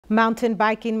Mountain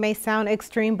biking may sound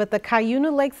extreme, but the Cuyuna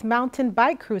Lakes Mountain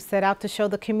Bike Crew set out to show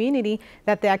the community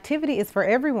that the activity is for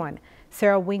everyone.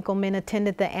 Sarah Winkleman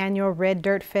attended the annual Red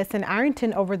Dirt Fest in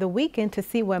Ironton over the weekend to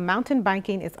see what mountain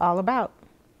biking is all about.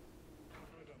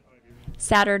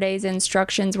 Saturday's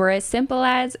instructions were as simple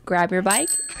as grab your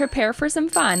bike, prepare for some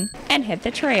fun, and hit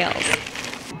the trails.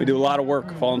 We do a lot of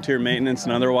work, volunteer maintenance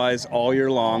and otherwise, all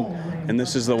year long, and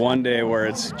this is the one day where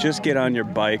it's just get on your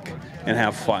bike and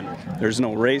have fun. There's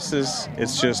no races,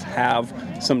 it's just have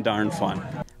some darn fun.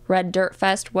 Red Dirt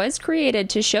Fest was created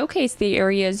to showcase the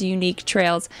area's unique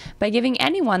trails by giving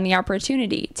anyone the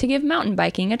opportunity to give mountain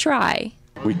biking a try.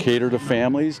 We cater to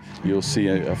families. You'll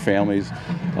see families,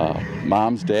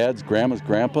 moms, dads, grandmas,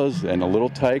 grandpas, and the little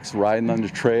tykes riding on the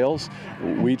trails.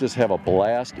 We just have a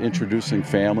blast introducing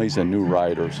families and new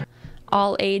riders.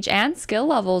 All age and skill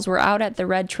levels were out at the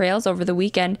Red Trails over the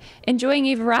weekend, enjoying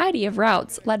a variety of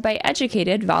routes led by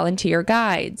educated volunteer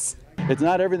guides. It's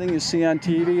not everything you see on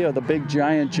TV or the big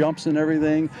giant jumps and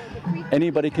everything.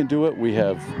 Anybody can do it. We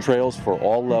have trails for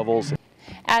all levels.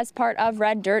 As part of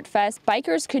Red Dirt Fest,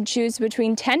 bikers could choose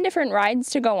between 10 different rides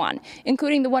to go on,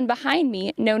 including the one behind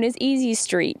me known as Easy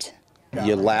Street.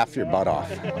 You laugh your butt off.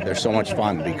 They're so much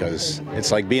fun because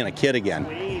it's like being a kid again.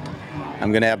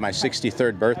 I'm going to have my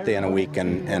 63rd birthday in a week,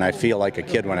 and I feel like a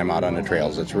kid when I'm out on the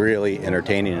trails. It's really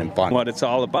entertaining and fun. What it's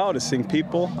all about is seeing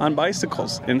people on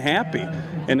bicycles and happy.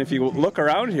 And if you look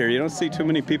around here, you don't see too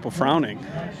many people frowning.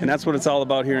 And that's what it's all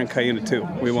about here in Cuyuna too.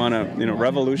 We want to,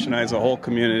 revolutionize a whole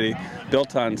community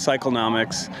built on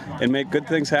cyclenomics and make good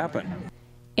things happen.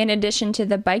 In addition to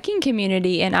the biking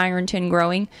community in Ironton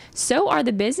growing, so are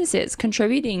the businesses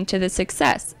contributing to the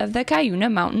success of the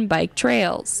Cuyuna Mountain Bike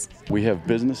Trails. We have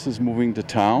businesses moving to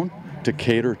town to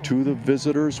cater to the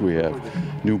visitors. We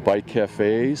have new bike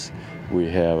cafes. We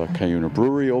have a Cuyuna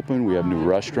brewery open. We have new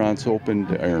restaurants open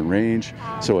to Iron Range.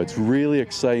 So it's really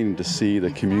exciting to see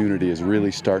the community is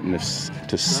really starting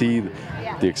to see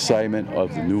the excitement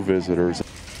of the new visitors.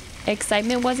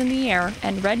 Excitement was in the air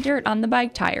and red dirt on the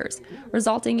bike tires,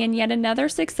 resulting in yet another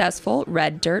successful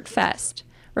Red Dirt Fest.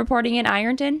 Reporting in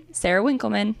Ironton, Sarah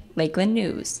Winkleman, Lakeland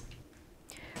News.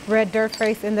 Red Dirt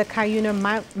Fest and the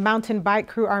Cuyuna Mountain Bike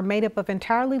Crew are made up of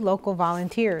entirely local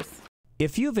volunteers.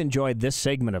 If you've enjoyed this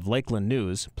segment of Lakeland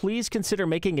News, please consider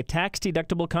making a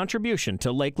tax-deductible contribution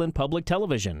to Lakeland Public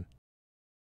Television.